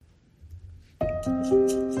Hvordan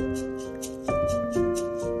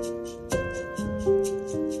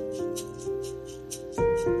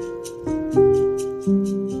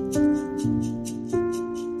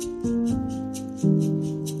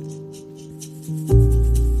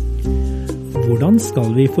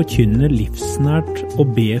skal vi forkynne livsnært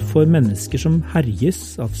og be for mennesker som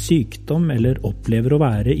herjes av sykdom eller opplever å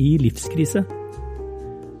være i livskrise?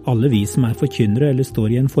 Alle vi som forkynnere eller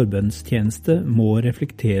står i en forbønnstjeneste må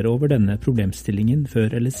reflektere over denne problemstillingen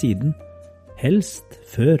før eller siden, helst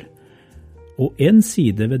før. Og en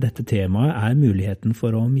side ved dette temaet muligheten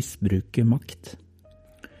for å misbruke makt.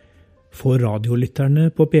 For radiolytterne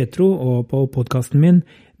på pTro og på podcasten min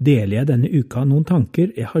deler jeg denne uka noen tanker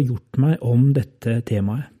jeg har gjort meg om dette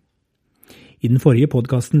temaet. I den forrige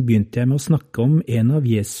podcasten begynte jeg med å snakke om en av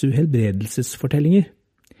Jesu helbredelsesfortellinger.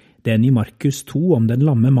 Den i Markus 2 om den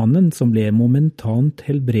lamme mannen som ble momentant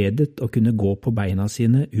helbredet og kunne gå på beina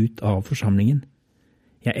sine ut av forsamlingen.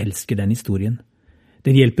 Jeg elsker den historien.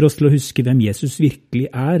 Den hjelper oss til å huske hvem Jesus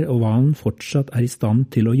virkelig og hva han fortsatt i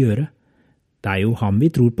stand til å gjøre. Det jo ham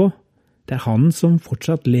vi tror på. Det han som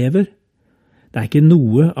fortsatt lever. Det ikke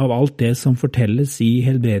noe av alt det som fortelles i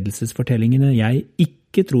helbredelsesfortellingene jeg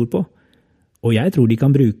ikke tror på, og jeg tror de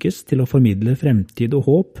kan brukes til å formidle fremtid og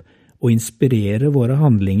håp og inspirere våre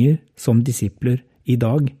handlinger som disipler i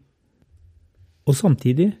dag. Og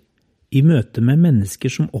samtidig, i møte med mennesker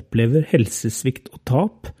som opplever helsesvikt og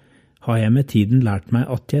tap, har jeg med tiden lært meg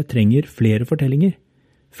at jeg trenger flere fortellinger,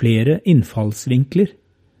 flere innfallsvinkler.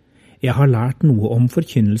 Jeg har lært noe om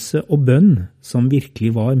forkynnelse og bønn som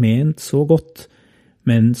virkelig var ment så godt,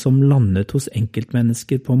 men som landet hos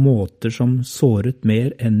enkeltmennesker på måter som såret mer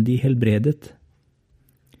enn de helbredet.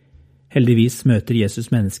 Heldigvis møter Jesus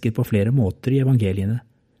mennesker på flere måter i evangeliene.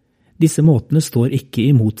 Disse måtene står ikke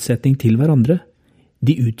i motsetning til hverandre,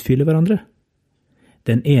 de utfyller hverandre.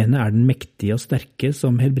 Den ene den mektige og sterke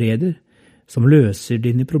som helbreder, som løser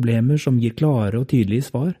dine problemer, som gir klare og tydelige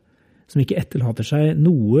svar, som ikke etterlater seg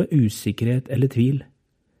noe usikkerhet eller tvil.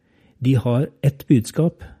 De har ett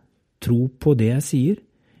budskap, tro på det jeg sier,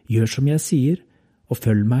 gjør som jeg sier, og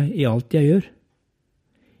følg meg i alt jeg gjør.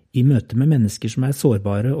 I møte med mennesker som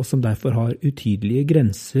sårbare og som derfor har utydelige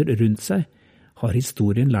grenser rundt seg, har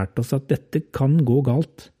historien lært oss at dette kan gå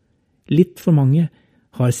galt. Litt for mange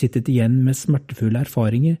har sittet igjen med smertefulle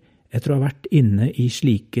erfaringer etter å ha vært inne i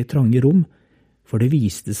slike trange rom, for det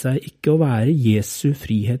viste seg ikke å være Jesu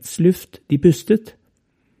frihetsluft de pustet.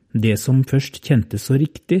 Det som først kjentes så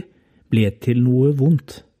riktig, ble til noe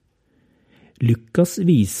vondt. Lukas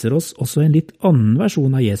viser oss også en litt annen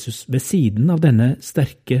versjon av Jesus ved siden av denne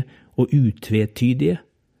sterke og utvetydige.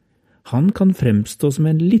 Han kan fremstå som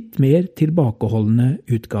en litt mer tilbakeholdende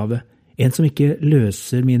utgave, en som ikke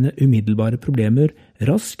løser mine umiddelbare problemer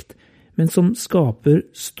raskt, men som skaper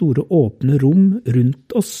store åpne rom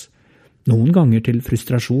rundt oss, noen ganger til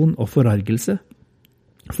frustrasjon og forargelse,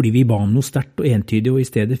 fordi vi ba om noe sterkt og entydig og i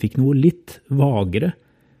stedet fikk noe litt vagere,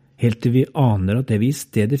 helt til vi aner at det vi i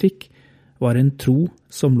stedet fikk, var en tro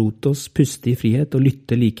som lot oss puste i frihet og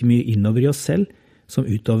lytte like mye innover i oss selv som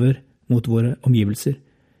utover mot våre omgivelser.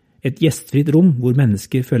 Et gjestfritt rom hvor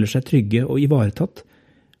mennesker føler seg trygge og ivaretatt,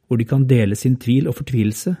 hvor de kan dele sin tvil og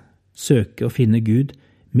fortvilelse, søke og finne Gud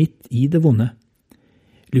midt i det vonde.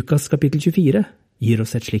 Lukas kapittel 24 gir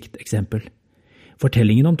oss et slikt eksempel.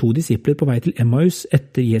 Fortellingen om 2 disipler på vei til Emmaus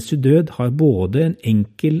etter Jesu død har både en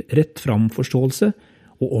enkel rett framforståelse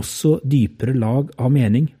og også dypere lag av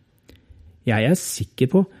mening. Jeg sikker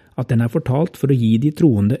på at den fortalt for å gi de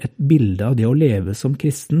troende et bilde av det å leve som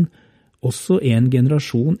kristen, også en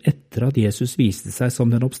generasjon etter at Jesus viste seg som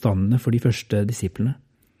den oppstandende for de første disiplene.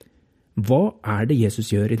 Hva det Jesus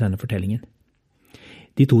gjør i denne fortellingen?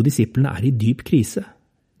 De 2 disiplene i dyp krise.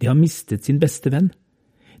 De har mistet sin beste venn.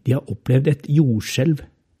 De har opplevd et jordskjelv.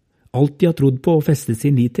 Alt de har trodd på og festet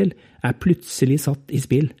sin lit til, plutselig satt i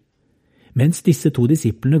spill. Mens disse 2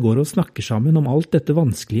 disiplene går og snakker sammen om alt dette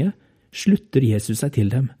vanskelige, slutter Jesus seg til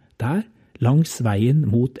dem, der, langs veien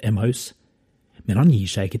mot Emmaus. Men han gir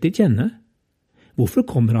seg ikke til kjenne. Hvorfor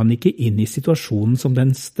kommer han ikke inn i situasjonen som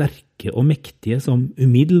den sterke og mektige som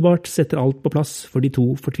umiddelbart setter alt på plass for de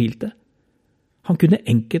 2 fortvilte? Han kunne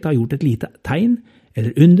enkelt ha gjort et lite tegn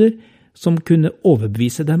eller under som kunne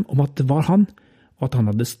overbevise dem om at det var han, og at han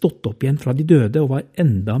hadde stått opp igjen fra de døde og var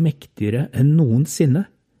enda mektigere enn noensinne.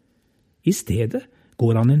 I stedet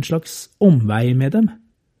går han en slags omvei med dem.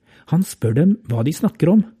 Han spør dem hva de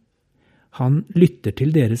snakker om. Han lytter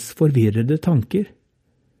til deres forvirrede tanker.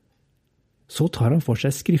 Så tar han for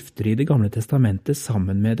seg skrifter i Det gamle testamentet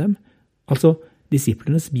sammen med dem, altså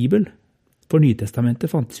disiplenes bibel, for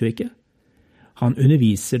Nytestamentet fantes jo ikke. Han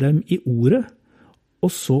underviser dem i ordet,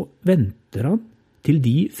 og så venter han til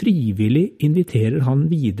de frivillig inviterer han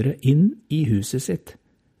videre inn i huset sitt,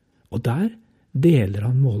 og der deler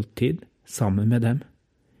han måltid sammen med dem.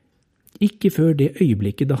 Ikke før det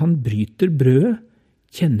øyeblikket da han bryter brødet,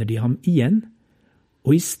 kjenner de ham igjen,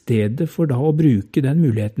 og i stedet for da å bruke den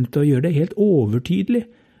muligheten til å gjøre det helt overtydelig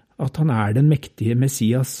at han er den mektige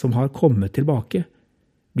Messias som har kommet tilbake,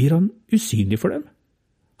 blir han usynlig for dem.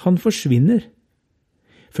 Han forsvinner.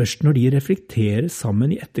 Først når de reflekterer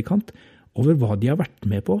sammen i etterkant over hva de har vært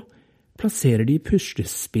med på, plasserer de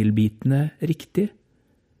puslespillbitene riktig.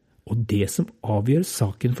 Og det som avgjør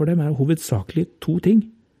saken for dem er hovedsakelig 2 ting.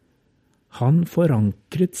 Han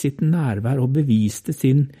forankret sitt nærvær og beviste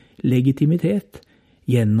sin legitimitet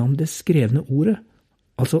gjennom det skrevne ordet,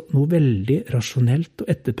 altså noe veldig rasjonelt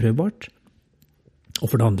og etterprøvbart. Og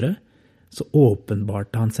for det andre så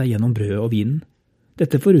åpenbarte han seg gjennom brødet og vinen.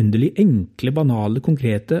 Dette forunderlig enkle, banale,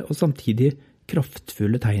 konkrete og samtidig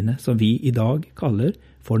kraftfulle tegnet som vi i dag kaller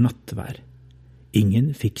for nattvær.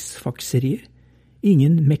 Ingen fiksfakserier,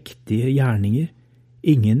 ingen mektige gjerninger,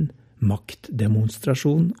 ingen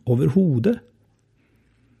maktdemonstrasjon overhodet.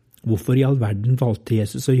 Hvorfor i all verden valgte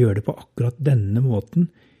Jesus å gjøre det på akkurat denne måten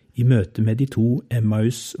i møte med de 2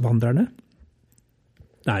 Emmaus-vandrerne?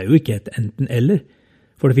 Det er jo ikke et enten-eller,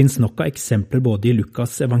 for det finnes nok av eksempler både i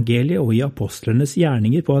Lukas evangeliet og i apostlenes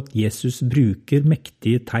gjerninger på at Jesus bruker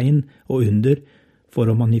mektige tegn og under for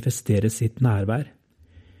å manifestere sitt nærvær.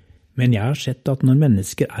 Men jeg har sett at når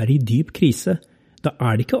mennesker er i dyp krise, da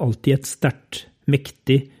er det ikke alltid et sterkt,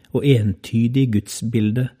 mektig og entydig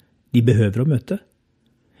gudsbilde de behøver å møte.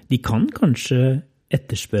 De kan kanskje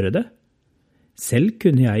etterspørre det. Selv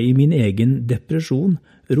kunne jeg i min egen depresjon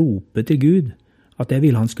rope til Gud at jeg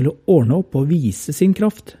ville han skulle ordne opp og vise sin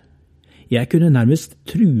kraft. Jeg kunne nærmest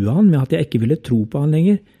true han med at jeg ikke ville tro på han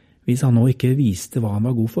lenger, hvis han nå ikke viste hva han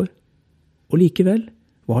var god for. Og likevel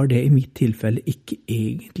var det i mitt tilfelle ikke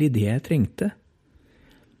egentlig det jeg trengte.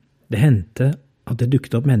 Det hendte at det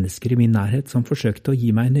dukket opp mennesker i min nærhet som forsøkte å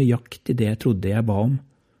gi meg nøyaktig det jeg trodde jeg ba om.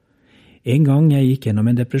 En gang jeg gikk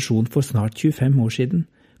gjennom en depresjon for snart 25 år siden,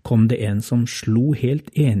 kom det en som slo helt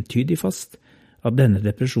entydig fast at denne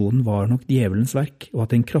depresjonen var nok djevelens verk, og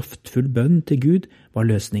at en kraftfull bønn til Gud var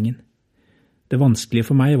løsningen. Det vanskelige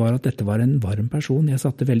for meg var at dette var en varm person jeg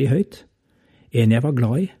satte veldig høyt, en jeg var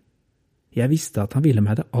glad i. Jeg visste at han ville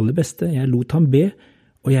meg det aller beste, jeg lot ham be,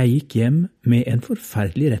 og jeg gikk hjem med en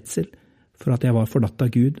forferdelig redsel for at jeg var forlatt av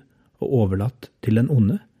Gud og overlatt til den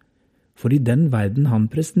onde. For i den verden han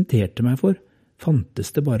presenterte meg for,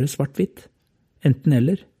 fantes det bare svart-hvitt, enten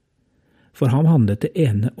eller. For ham handlet det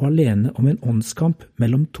ene og alene om en åndskamp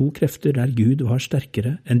mellom 2 krefter der Gud var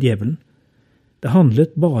sterkere enn djevelen. Det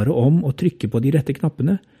handlet bare om å trykke på de rette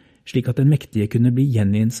knappene, slik at den mektige kunne bli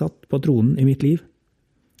gjeninnsatt på tronen i mitt liv.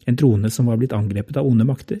 En trone som var blitt angrepet av onde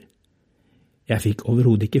makter. Jeg fikk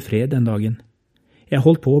overhodet ikke fred den dagen. Jeg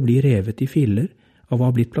holdt på å bli revet i filler av å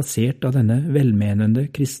ha blitt plassert av denne velmenende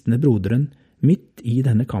kristne broderen midt i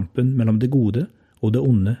denne kampen mellom det gode og det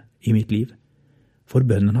onde i mitt liv. For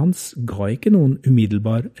bønnen hans ga ikke noen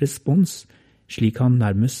umiddelbar respons, slik han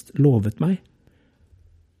nærmest lovet meg.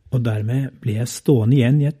 Og dermed ble jeg stående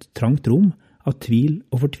igjen i et trangt rom av tvil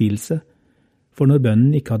og fortvilelse, for når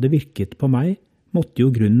bønnen ikke hadde virket på meg, måtte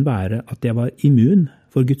jo grunnen være at jeg var immun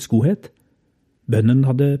for Guds godhet. Bønnen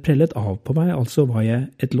hadde prellet av på meg, altså var jeg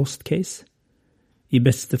et lost case. I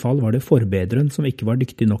beste fall var det forbederen som ikke var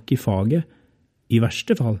dyktig nok i faget. I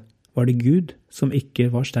verste fall var det Gud som ikke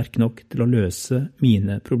var sterk nok til å løse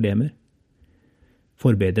mine problemer.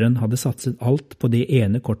 Forbederen hadde satset alt på det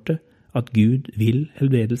ene kortet, at Gud vil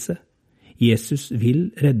helbredelse. Jesus vil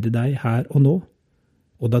redde deg her og nå.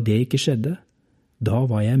 Og da det ikke skjedde, da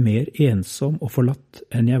var jeg mer ensom og forlatt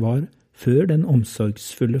enn jeg var før den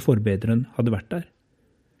omsorgsfulle forbederen hadde vært der.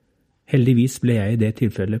 Heldigvis ble jeg i det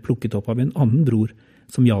tilfellet plukket opp av en annen bror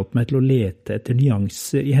som hjalp meg til å lete etter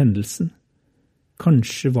nyanser i hendelsen.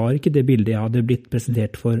 Kanskje var ikke det bildet jeg hadde blitt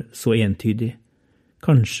presentert for så entydig.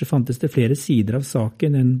 Kanskje fantes det flere sider av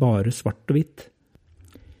saken enn bare svart og hvitt.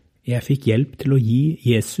 Jeg fikk hjelp til å gi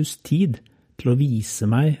Jesus tid til å vise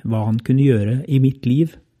meg hva han kunne gjøre i mitt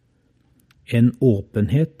liv. En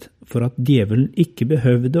åpenhet for at djevelen ikke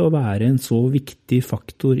behøvde å være en så viktig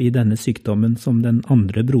faktor i denne sykdommen som den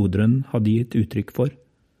andre broderen hadde gitt uttrykk for.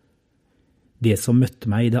 Det som møtte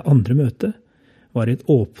meg i det andre møtet, var et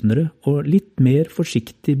åpnere og litt mer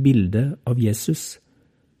forsiktig bilde av Jesus.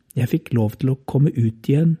 Jeg fikk lov til å komme ut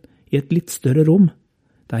igjen i et litt større rom,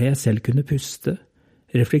 der jeg selv kunne puste,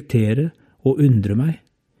 reflektere og undre meg.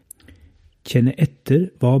 Kjenne etter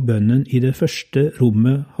hva bønnen i det første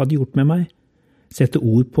rommet hadde gjort med meg, sette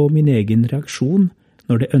ord på min egen reaksjon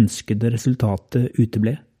når det ønskede resultatet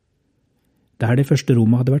uteble. Der det første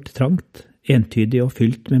rommet hadde vært trangt, entydig og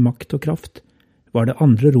fylt med makt og kraft, var det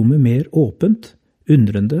andre rommet mer åpent,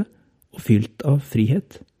 undrende og fylt av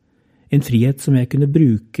frihet. En frihet som jeg kunne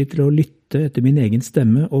bruke til å lytte etter min egen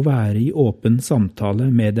stemme og være i åpen samtale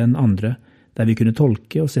med den andre, der vi kunne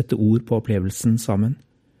tolke og sette ord på opplevelsen sammen.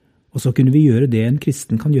 Og så kunne vi gjøre det en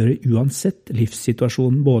kristen kan gjøre uansett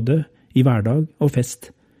livssituasjon, både i hverdag og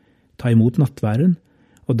fest. Ta imot nattværen,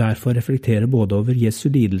 og derfor reflektere både over Jesu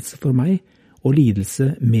lidelse for meg og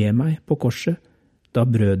lidelse med meg på korset, da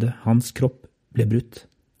brødet, hans kropp, ble brutt.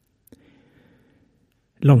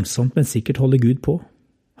 Langsomt, men sikkert holder Gud på.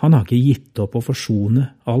 Han har ikke gitt opp å forsone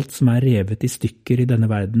alt som er revet i stykker i denne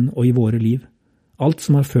verden og i våre liv, alt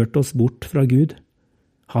som har ført oss bort fra Gud.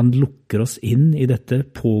 Han lukker oss inn i dette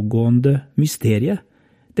pågående mysteriet,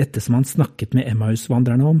 dette som han snakket med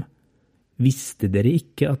Emmaus-vandrerne om. Visste dere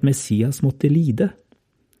ikke at Messias måtte lide?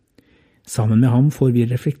 Sammen med ham får vi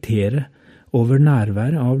reflektere over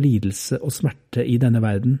nærværet av lidelse og smerte i denne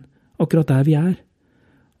verden, akkurat der vi er.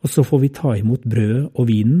 Og så får vi ta imot brødet og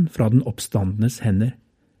vinen fra den oppstandenes hender,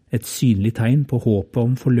 et synlig tegn på håpet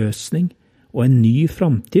om forløsning og en ny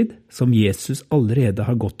framtid som Jesus allerede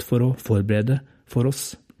har gått for å forberede for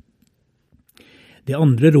oss. Det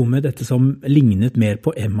andre rommet, dette som lignet mer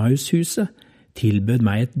på Emmaus-huset, tilbød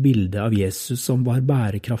meg et bilde av Jesus som var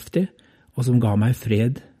bærekraftig og som ga meg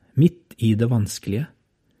fred midt i det vanskelige.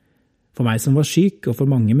 For meg som var syk, og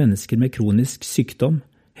for mange mennesker med kronisk sykdom,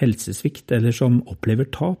 helsesvikt eller som opplever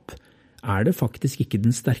tap, er det faktisk ikke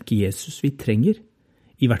den sterke Jesus vi trenger,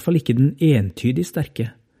 i hvert fall ikke den entydig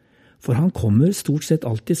sterke, for han kommer stort sett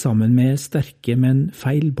alltid sammen med sterke, men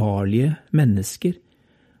feilbarlige mennesker,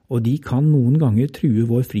 og de kan noen ganger true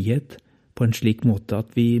vår frihet på en slik måte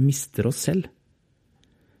at vi mister oss selv.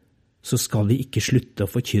 Så skal vi ikke slutte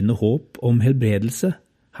å forkynne håp om helbredelse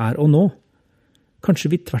her og nå.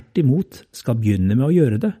 Kanskje vi tvert imot skal begynne med å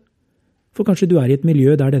gjøre det, for kanskje du er i et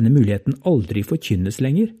miljø der denne muligheten aldri forkynnes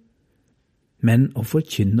lenger. Men å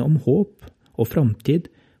forkynne om håp og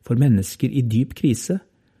framtid for mennesker i dyp krise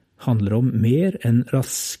handler om mer enn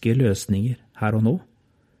raske løsninger her og nå.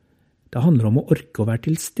 Det handler om å orke å være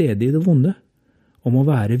til stede i det vonde, om å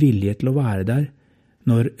være villig til å være der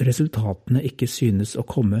når resultatene ikke synes å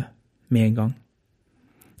komme med en gang.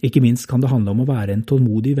 Ikke minst kan det handle om å være en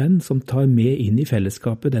tålmodig venn som tar med inn i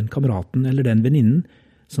fellesskapet den kameraten eller den venninnen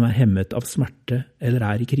som er hemmet av smerte eller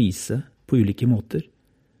er i krise på ulike måter.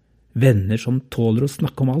 Venner som tåler å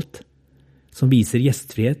snakke om alt, som viser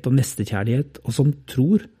gjestfrihet og nestekjærlighet, og som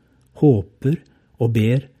tror, håper og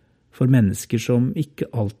ber for mennesker som ikke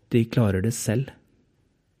alltid klarer det selv.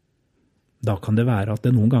 Da kan det være at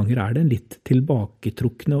det noen ganger er den litt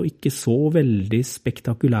tilbaketrukne og ikke så veldig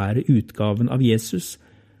spektakulære utgaven av Jesus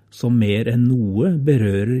som mer enn noe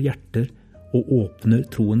berører hjerter og åpner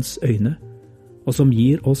troens øyne, og som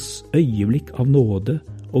gir oss øyeblikk av nåde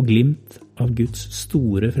og glimt av Guds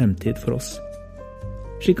store fremtid for oss.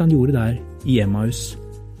 Slik han gjorde der i Emmaus,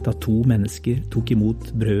 da 2 mennesker tok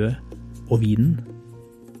imot brødet og vinen.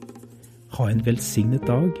 Ha en velsignet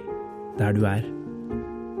dag der du er.